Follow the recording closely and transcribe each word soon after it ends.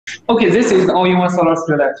Okay, this is all-in-one solar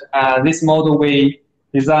streetlight. This model we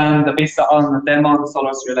designed based on the demo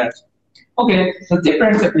solar streetlight. Okay, the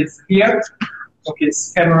difference is here. Okay,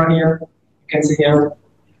 it's camera here. You can see here.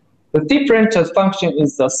 The different function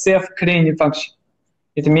is the self-cleaning function.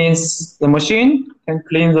 It means the machine can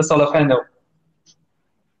clean the solar panel.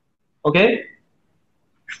 Okay.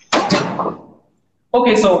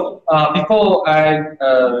 Okay, so before I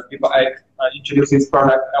introduce this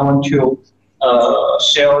product, I want to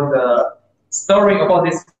share the story about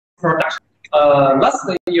this product. Last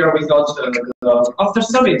year we got the after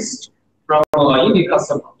service from an Indian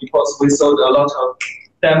customer because we sold a lot of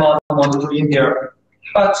demo model to India.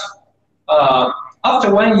 But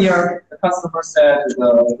after 1 year, the customer said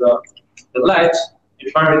the light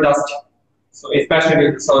is very dusty. So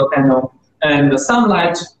especially the solar panel and the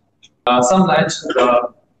sunlight,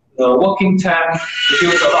 the working time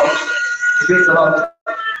reduced a lot.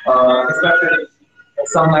 Especially the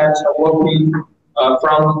sunlight working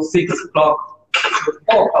from 6 o'clock to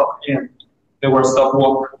 4 o'clock p.m. They will stop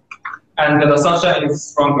work, and the sunshine is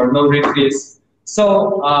stronger, no rays.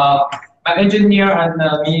 So my engineer and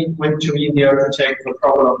me went to India to check the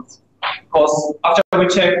problem. Because after we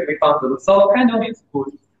checked, we found that the solar panel is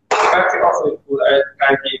good, the battery also is good, the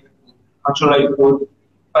controller is good,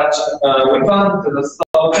 but we found that the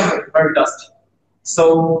solar panel is very dusty.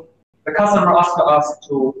 So the customer asked us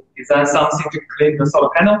to design something to clean the solar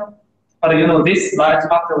panel. But you know, this light,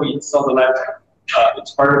 after we install the light,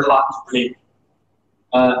 it's very hard to clean.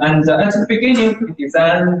 And at the beginning, we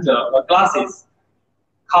designed glasses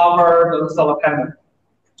cover the solar panel.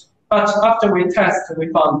 But after we test, we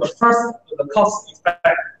found the cost is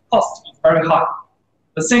very high.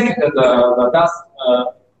 The sink, the dust,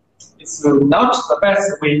 it's not the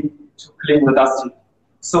best way to clean the dust.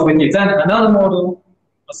 So we designed another model,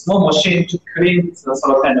 a small machine to clean the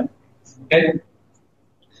solar panel. Okay.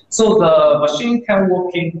 So the machine can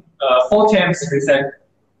work in 4 times recycle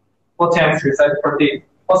per day.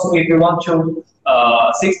 Also, if you want to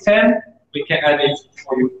 610, we can add it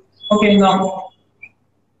for you. Okay, now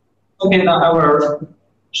I will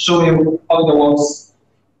show you how it works.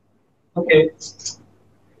 Okay,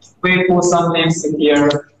 we put some names in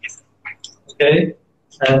here. Okay,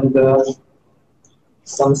 and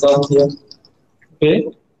some stuff here.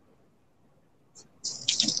 Okay.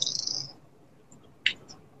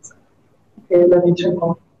 Okay, let me check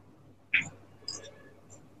on.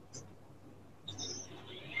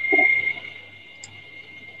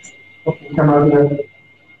 Okay, camera here.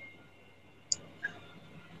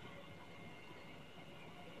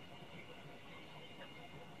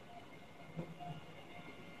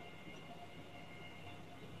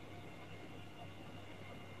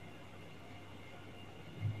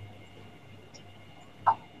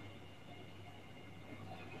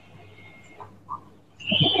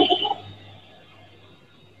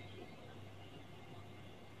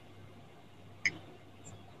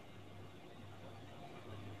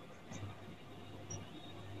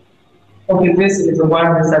 Okay, this is the one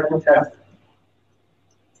recycle test.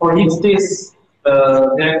 For each disk,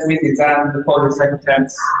 then we design the 4 recycle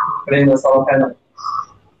tests within the solar panel.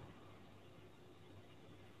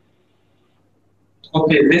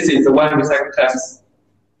 Okay, this is the one recycle test.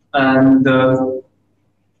 And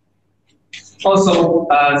also,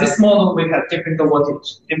 this model we have different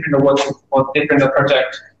wattage for different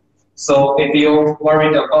project. So if you're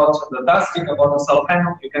worried about the dusting about the solar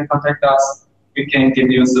panel, you can contact us. We can give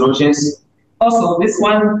you solutions. Also, this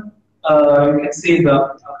one, you can see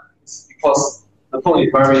because the pole is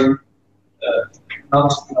very,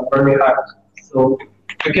 not very high. So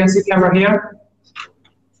you can see camera here.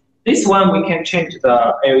 This one, we can change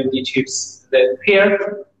the LED chips.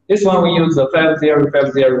 Here, this one we use the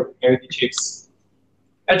 5050 LED chips.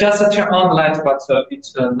 I just turn on the light, but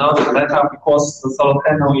it's not light up because the solar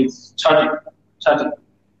panel is charging.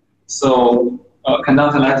 So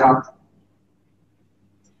cannot light up.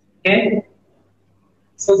 Okay.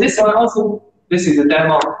 So this one also, this is a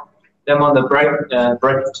demo the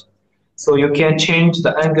bracket. So you can change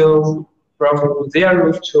the angle from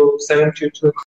 0 to 72